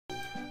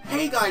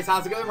Hey guys,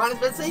 how's it going? My name's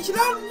Bensation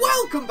and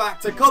welcome back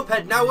to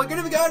Cuphead. Now we're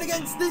going to be going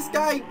against this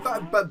guy,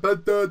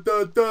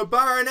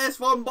 Baroness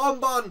von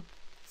Bonbon.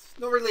 It's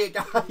not really a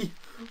guy,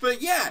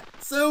 but yeah.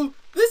 So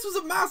this was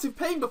a massive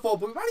pain before,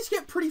 but we managed to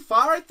get pretty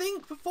far, I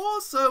think, before.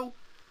 So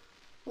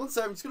one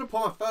second, I'm just going to pull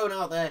my phone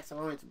out there so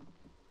I want to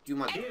do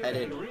my head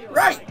in.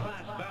 Right.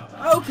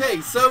 Okay,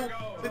 so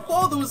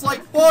before there was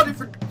like 4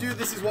 different.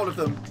 This is one of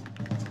them.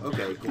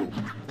 Okay, cool.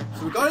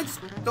 So we gotta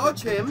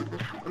dodge him.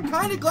 I'm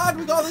kind of glad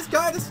we got this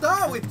guy to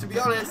start with, to be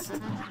honest.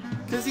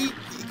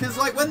 Because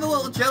like when the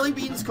little jelly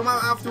beans come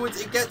out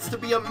afterwards, it gets to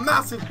be a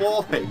massive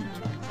ball page.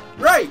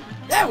 Right,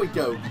 there we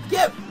go.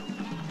 Yep.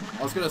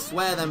 I was gonna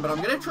swear then, but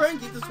I'm gonna try and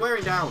keep the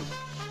swearing down.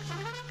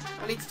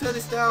 I need to turn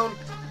this down.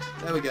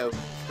 There we go.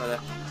 It's better.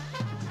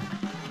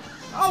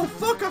 Oh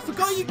fuck! I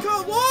forgot you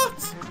can't.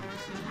 What?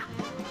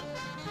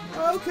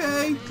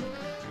 Okay.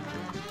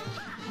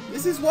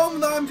 This is one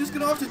that I'm just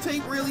going to have to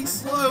take really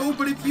slow,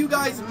 but if you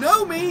guys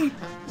know me,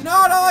 you know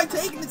I don't like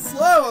taking it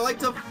slow. I like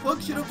to fuck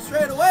shit up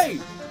straight away.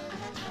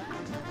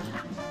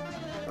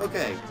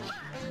 Okay.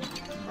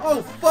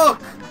 Oh,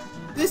 fuck.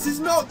 This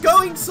is not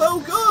going so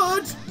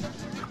good.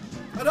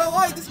 I don't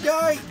like this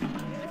guy.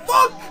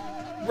 Fuck.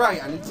 Right,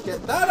 I need to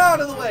get that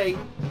out of the way,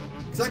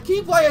 because I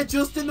keep like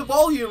adjusting the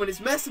volume and it's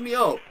messing me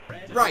up.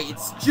 Right,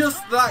 it's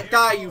just that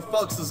guy who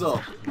fucks us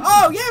up.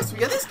 Oh, yes, we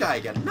get this guy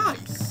again.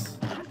 Nice.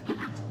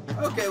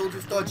 Okay, we'll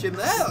just dodge him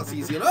there. That's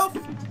easy enough.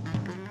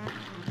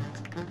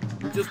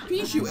 We'll just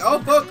pea-shoot. Oh,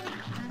 fuck.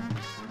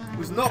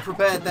 Was not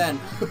prepared then.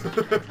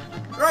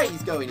 Right,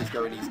 he's going. He's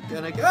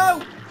gonna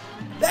go.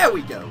 There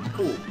we go.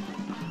 Cool.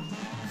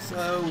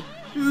 So,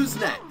 who's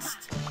next?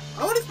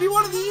 I want it to be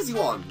one of the easy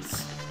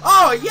ones.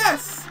 Oh,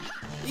 yes.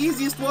 The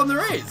easiest one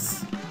there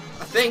is.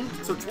 I think.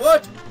 Touch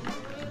wood.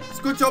 It's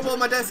a good job all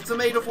my desks are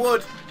made of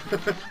wood.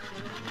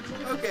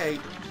 Okay.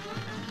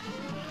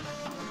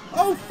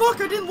 Oh fuck,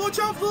 I didn't watch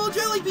out for the little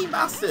jelly bean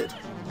bastard!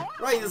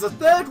 Right, there's a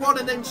third one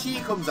and then she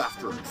comes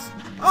after us.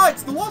 Oh,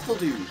 it's the waffle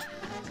dude.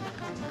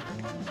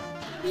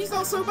 He's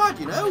not so bad,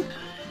 you know?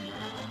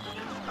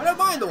 I don't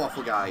mind the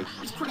waffle guy.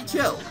 He's pretty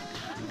chill.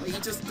 He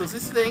just does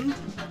his thing.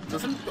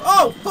 Doesn't...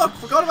 Oh fuck,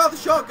 forgot about the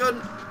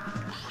shotgun.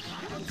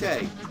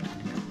 Okay.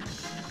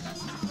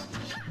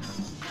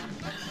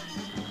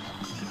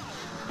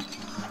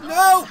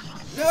 No!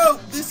 No,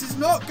 this is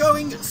not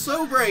going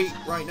so great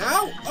right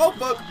now. Oh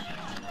fuck.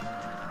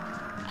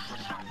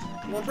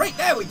 Well, right,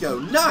 there we go.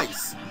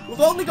 Nice.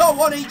 We've only got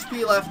 1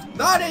 HP left.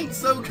 That ain't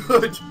so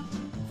good.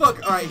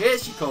 Fuck. Alright, here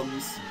she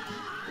comes.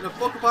 Gonna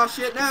fuck up our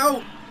shit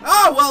now.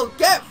 Oh, well,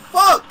 get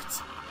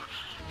fucked.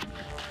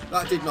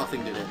 That did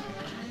nothing, did it?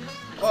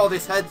 Oh,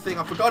 this head thing.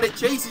 I forgot it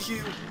chases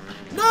you.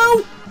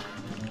 No.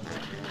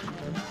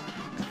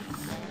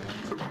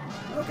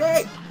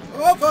 Okay.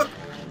 Oh, fuck.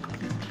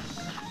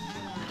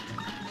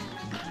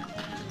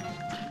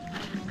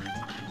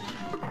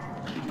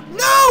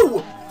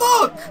 No!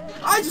 Fuck!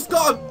 I just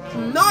got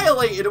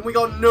annihilated and we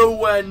got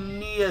nowhere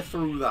near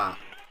through that.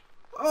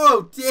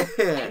 Oh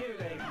dear.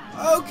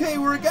 Okay,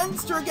 we're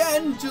against her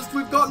again, just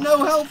we've got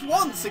no health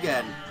once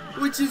again.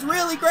 Which is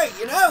really great,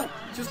 you know?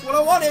 Just what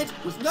I wanted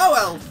was no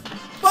health.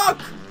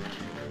 Fuck!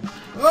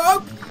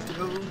 Oh!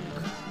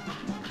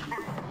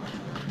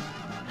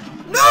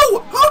 No!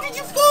 How did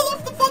you fall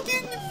off the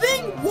fucking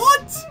thing?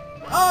 What?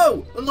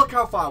 Oh, and look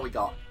how far we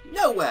got.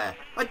 Nowhere.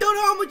 I don't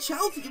know how much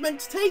health you meant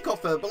to take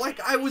off her, but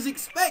like I was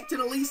expecting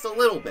at least a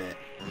little bit.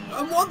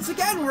 And once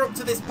again we're up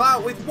to this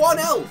part with 1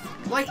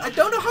 health. Like I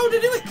don't know how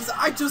to do it because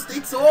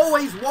it's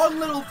always one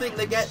little thing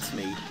that gets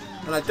me.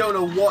 And I don't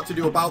know what to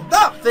do about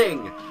that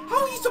thing.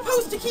 How are you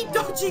supposed to keep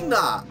dodging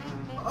that?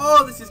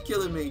 Oh, this is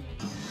killing me.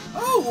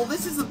 Oh, well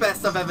this is the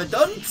best I've ever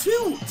done.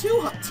 Two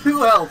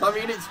health. I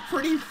mean it's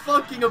pretty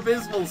fucking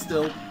abysmal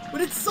still,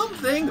 but it's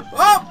something.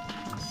 Oh!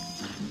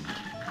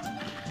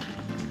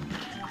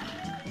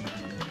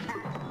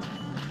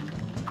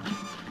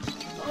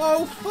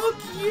 Oh, fuck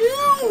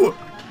you!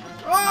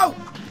 Oh!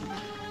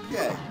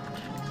 Okay.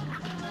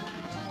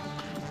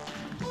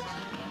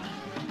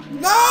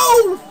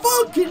 No!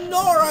 Fucking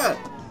Nora!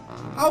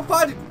 How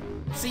far did...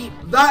 See,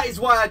 that is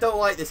why I don't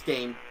like this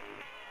game.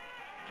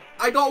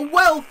 I got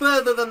well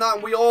further than that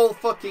and we all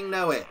fucking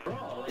know it.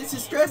 This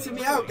is stressing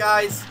me out,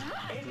 guys.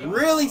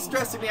 Really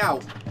stressing me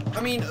out. I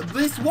mean,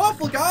 this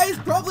waffle guy is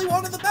probably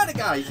one of the better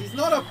guys. He's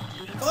not a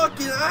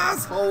fucking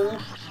asshole.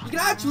 He can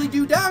actually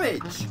do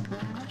damage.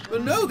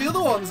 But no, the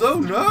other ones,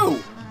 oh no!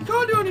 You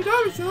can't do any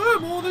damage to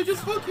them or they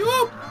just fuck you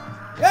up!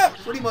 Yeah,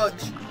 pretty much.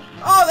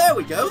 Oh, there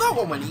we go, that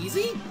one went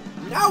easy.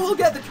 Now we'll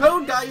get the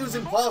cone guy who's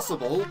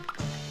impossible.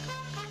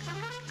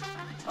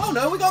 Oh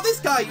no, we got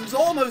this guy who's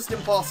almost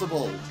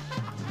impossible.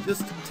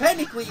 Just,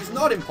 technically he's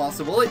not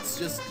impossible, it's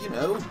just, you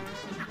know,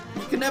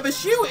 you can never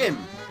shoot him.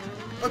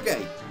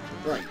 Okay,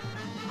 right.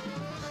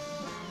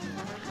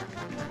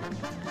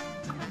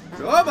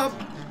 Come on!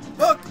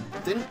 Fuck!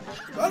 Didn't,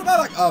 forgot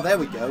about that. Oh, there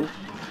we go.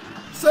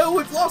 So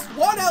we've lost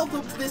 1 health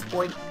up to this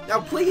point.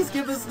 Now please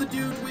give us the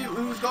dude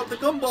who's got the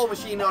gumball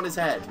machine on his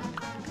head.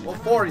 Or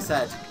for his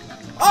head.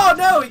 Oh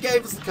no, he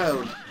gave us the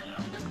cone.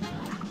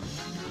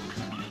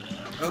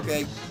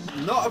 Okay,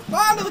 not a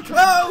fan of the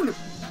cone!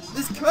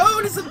 This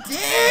cone is a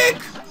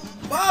dick!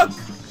 Fuck!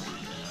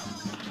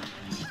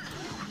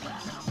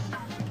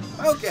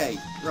 Okay,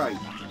 right.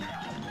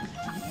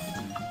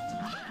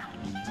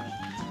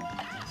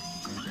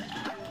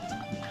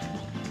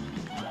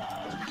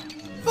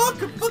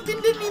 Fuck, I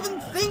fucking didn't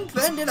even think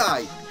then, did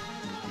I?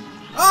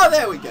 Oh,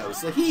 there we go.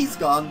 So he's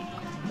gone.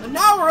 And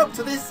now we're up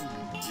to this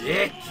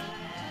dick.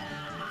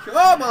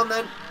 Come on,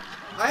 then.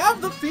 I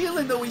have the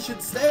feeling that we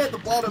should stay at the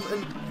bottom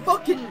and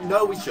fucking...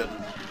 No, we shouldn't.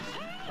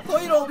 I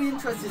thought you'd all be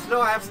interested to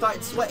know I have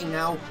started sweating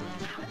now.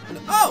 And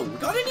oh, we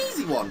got an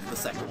easy one for the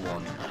second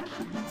one.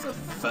 So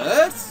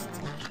first...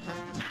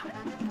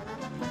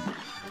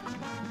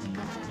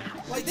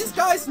 Like, this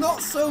guy's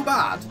not so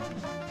bad.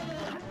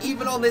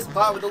 Even on this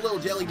part with the little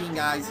jelly bean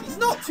guys, he's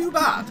not too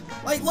bad.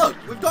 Like, look,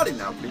 we've got him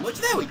now, pretty much.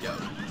 There we go.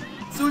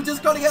 So we've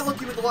just got to get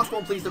lucky with the last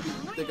one. Please don't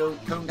be the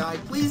cone guy.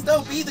 Please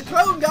don't be the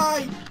cone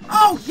guy.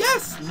 Oh,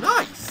 yes,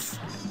 nice.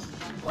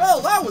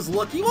 Well, that was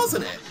lucky,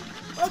 wasn't it?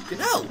 Fucking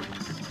hell.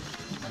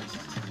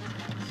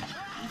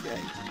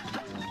 Okay.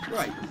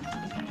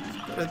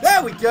 Right.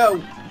 There we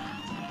go.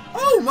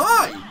 Oh,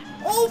 my.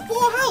 All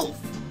 4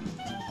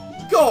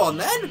 health. Go on,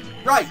 then.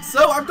 Right,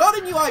 so I've got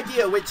a new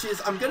idea, which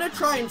is I'm going to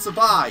try and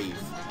survive.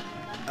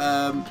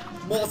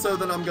 More so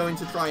than I'm going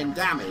to try and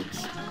damage.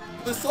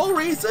 For the sole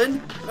reason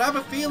that I have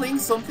a feeling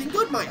something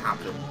good might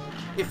happen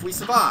if we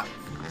survive.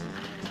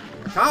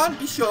 Can't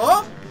be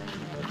sure,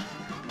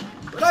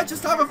 but I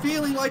just have a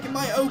feeling like it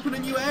might open a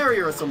new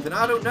area or something.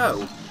 I don't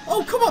know.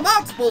 Oh, come on,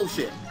 that's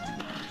bullshit.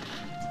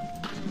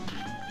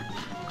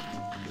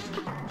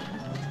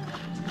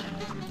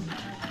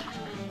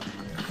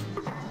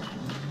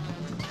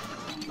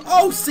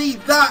 Oh, see,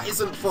 that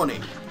isn't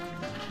funny.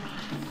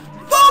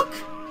 Fuck!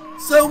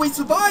 So we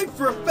survived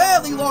for a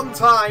fairly long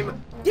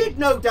time, did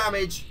no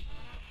damage.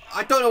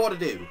 I don't know what to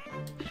do.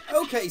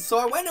 Okay, so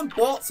I went and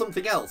bought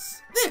something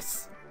else.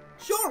 This!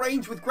 Short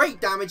range with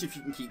great damage if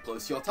you can keep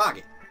close to your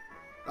target.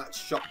 That's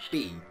shot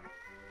B.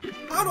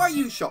 How do I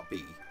use shot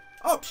B?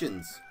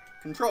 Options.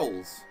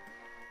 Controls.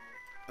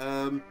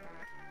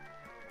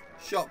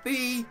 Shot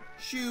B.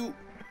 Shoot.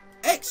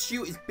 X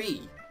shoot is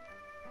B.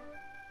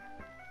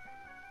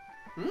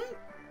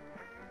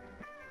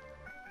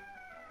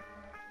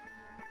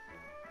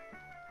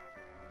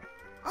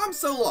 I'm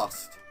so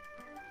lost.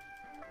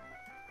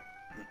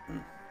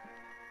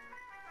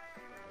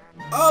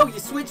 Oh, you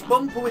switch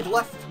bumper with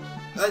left...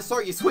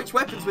 you switch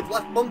weapons with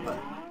left bumper.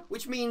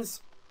 Which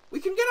means we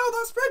can get out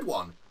that spread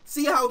one.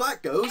 See how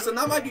that goes, and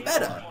that might be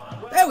better.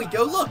 There we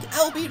go, look,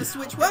 LB to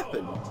switch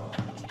weapon.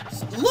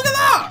 Look at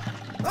that!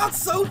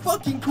 That's so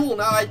fucking cool.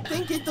 Now, I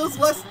think it does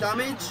less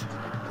damage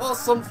or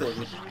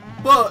something.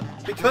 But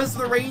because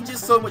the range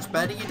is so much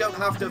better, you don't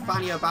have to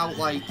fanny about,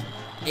 like,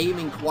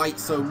 aiming quite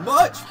so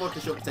much. Fuck, I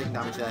should be taking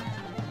damage there.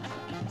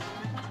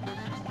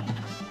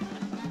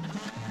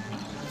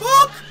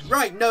 Fuck!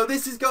 Right, no,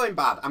 this is going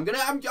bad. I'm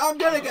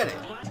gonna get it.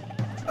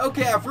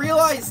 Okay, I've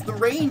realized the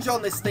range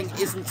on this thing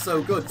isn't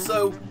so good,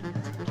 so...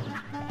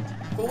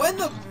 But when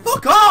the...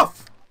 Fuck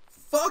off!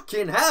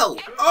 Fucking hell!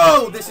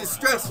 Oh, this is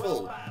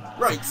stressful.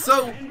 Right,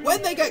 so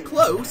when they get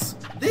close,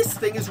 this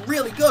thing is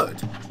really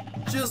good.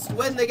 Just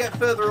when they get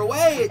further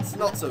away, it's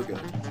not so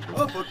good.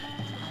 Oh, fuck.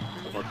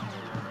 Oh, fuck.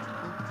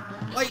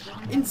 Like,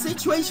 in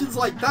situations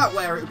like that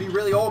where it would be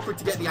really awkward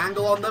to get the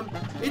angle on them,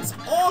 it's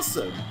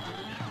awesome.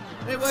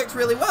 And it works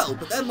really well,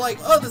 but then, like,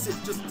 others,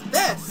 it's just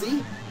there,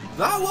 see?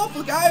 That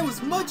waffle guy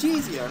was much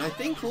easier, and I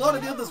think a lot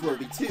of the others will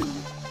be too.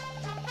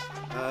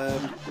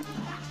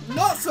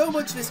 Not so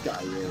much this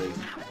guy, really.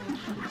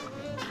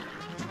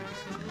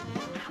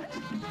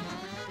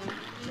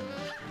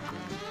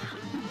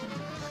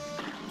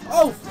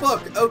 Oh,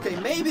 fuck. Okay,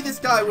 maybe this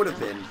guy would have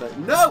been, but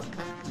no.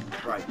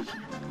 Right.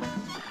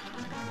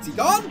 Is he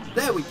gone?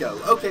 There we go.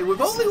 Okay,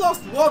 we've only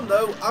lost one,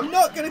 though. I'm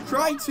not going to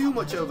cry too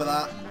much over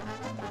that.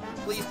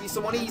 Please be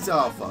someone easy.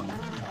 Oh, fuck.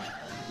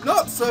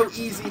 Not so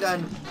easy,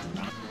 then.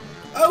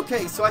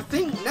 Okay, so I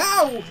think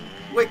now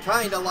we're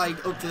kind of,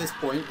 like, up to this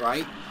point,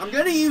 right? I'm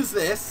going to use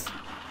this,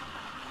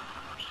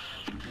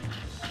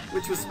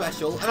 which was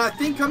special, and I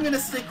think I'm going to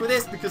stick with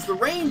this because the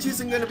range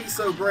isn't going to be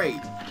so great.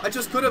 I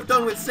just could have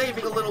done with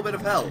saving a little bit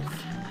of health.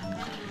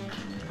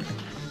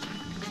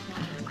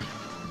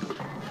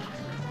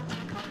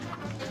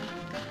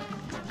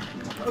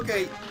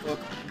 Okay, look.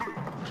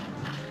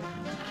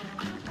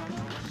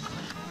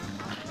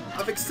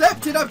 I've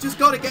accepted I've just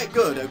got to get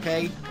good,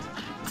 okay?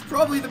 It's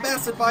probably the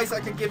best advice I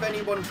could give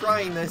anyone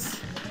trying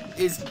this,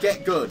 is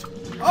get good.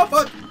 Oh,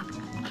 fuck!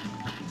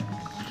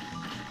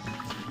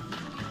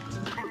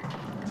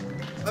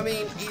 I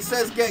mean, he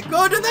says get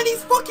good, and then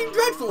he's fucking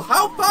dreadful!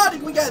 How far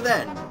did we get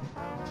then?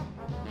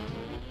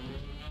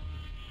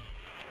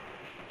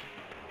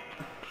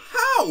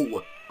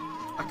 How?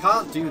 I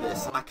can't do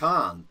this. I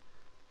can't.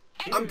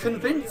 I'm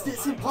convinced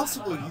it's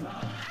impossible.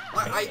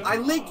 I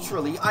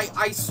literally,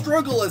 I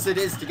struggle as it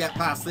is to get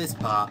past this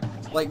part.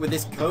 Like with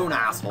this cone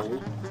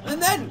asshole.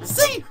 And then,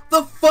 see?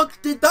 The fuck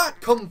did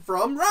that come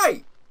from?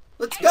 Right.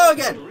 Let's go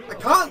again. I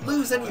can't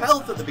lose any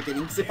health at the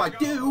beginning, because if I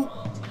do,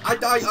 I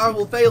die, I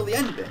will fail the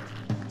end bit.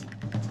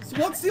 So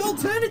what's the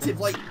alternative?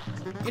 Like,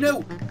 you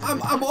know,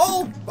 I'm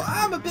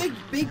a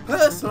big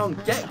person on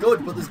Get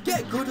Good, but there's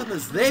Get Good and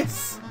there's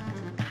this.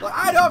 Like,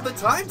 I don't have the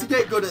time to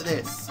get good at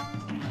this.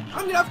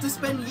 I'm gonna have to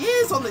spend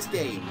years on this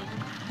game.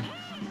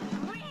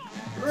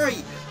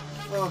 Right.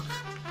 Fuck.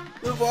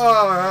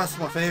 Oh, that's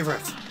my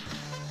favourite.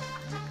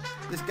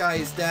 This guy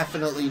is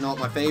definitely not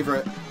my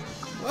favourite.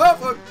 Oh,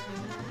 fuck.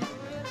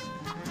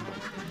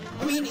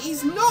 I mean,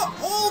 he's not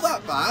all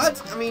that bad.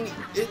 I mean,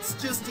 it's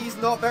just he's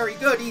not very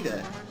good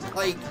either.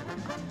 Like,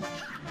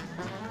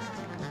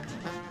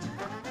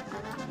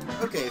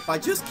 okay, if I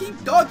just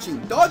keep dodging,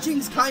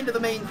 dodging's kind of the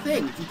main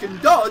thing. If you can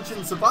dodge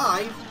and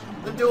survive,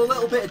 and do a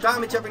little bit of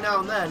damage every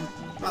now and then,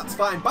 that's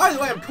fine. By the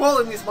way, I'm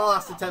calling this my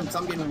last attempt, so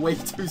I'm getting way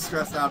too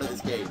stressed out of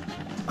this game.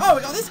 Oh,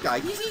 we got this guy.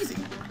 He's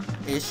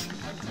easy-ish.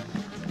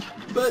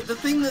 But the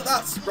thing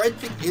that spread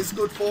thing is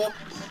good for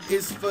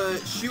is for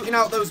shooting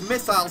out those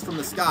missiles from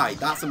the sky.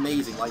 That's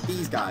amazing, like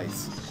these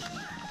guys.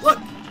 Look!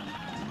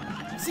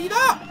 See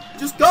that?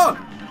 Just gone.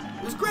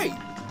 It was great.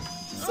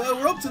 So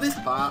we're up to this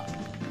part,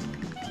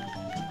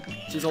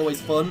 which is always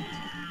fun.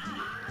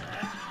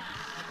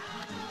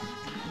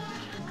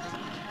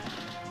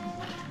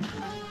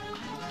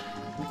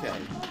 Okay.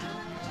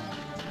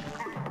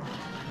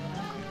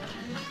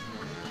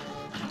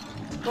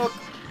 Look.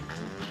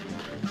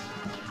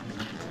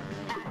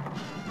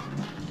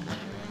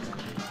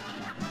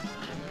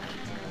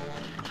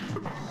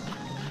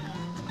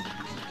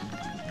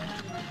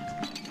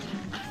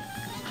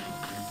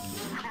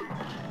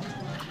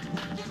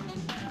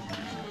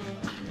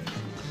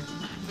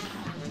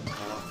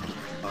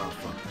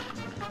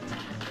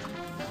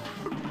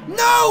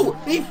 No!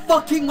 He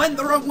fucking went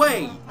the wrong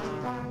way!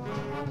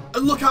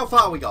 And look how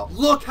far we got.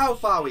 Look how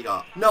far we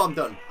got. No, I'm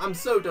done. I'm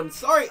so done.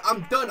 Sorry,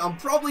 I'm done. I'm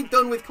probably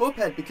done with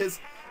Cuphead because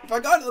if I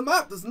go to the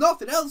map, there's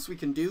nothing else we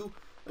can do.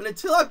 And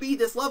until I beat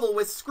this level,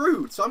 we're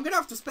screwed. So I'm going to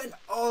have to spend...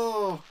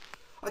 Oh,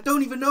 I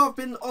don't even know. I've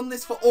been on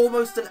this for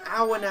almost an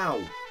hour now.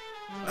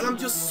 And I'm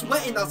just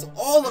sweating. That's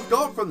all I've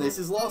got from this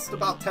is lost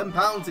about 10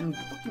 pounds in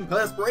fucking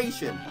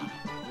perspiration.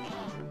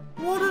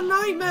 What a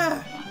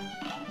nightmare.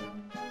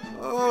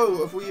 Oh,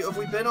 have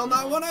we been on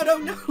that one? I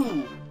don't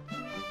know.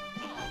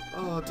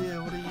 Oh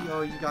dear, what are you?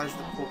 Oh, you guys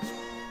the cooks.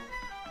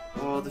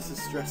 Oh, this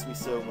has stressed me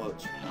so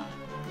much.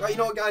 Right, you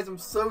know what, guys? I'm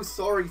so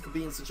sorry for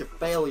being such a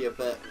failure,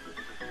 but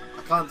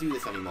I can't do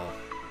this anymore.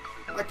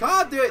 I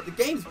can't do it. The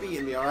game's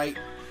beating me, alright?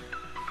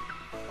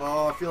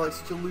 Oh, I feel like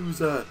such a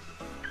loser.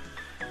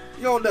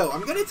 You all know,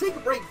 I'm going to take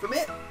a break from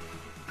it.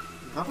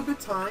 Have a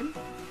good time.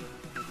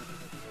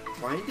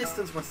 Try and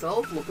distance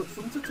myself, look up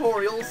some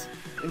tutorials,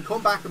 and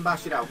come back and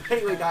bash it out.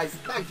 Anyway, guys,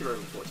 thank you very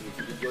much for watching. If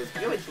you enjoyed this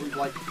video, make sure you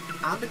like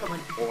and a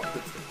comment or a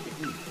good stuff if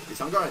you need. This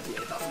I'm guaranteed.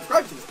 If that's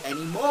subscribe to this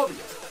any more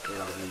videos. So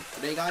that was me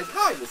today, guys.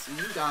 I will see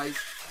you guys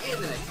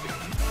in the next video.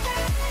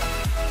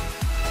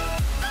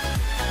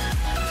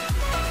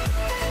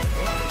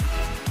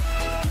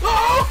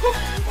 Oh!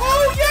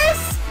 Oh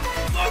yes!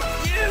 Fuck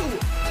you!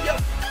 You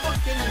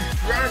fucking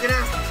dragon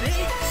ass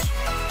bitch!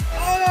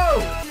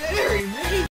 Oh! Very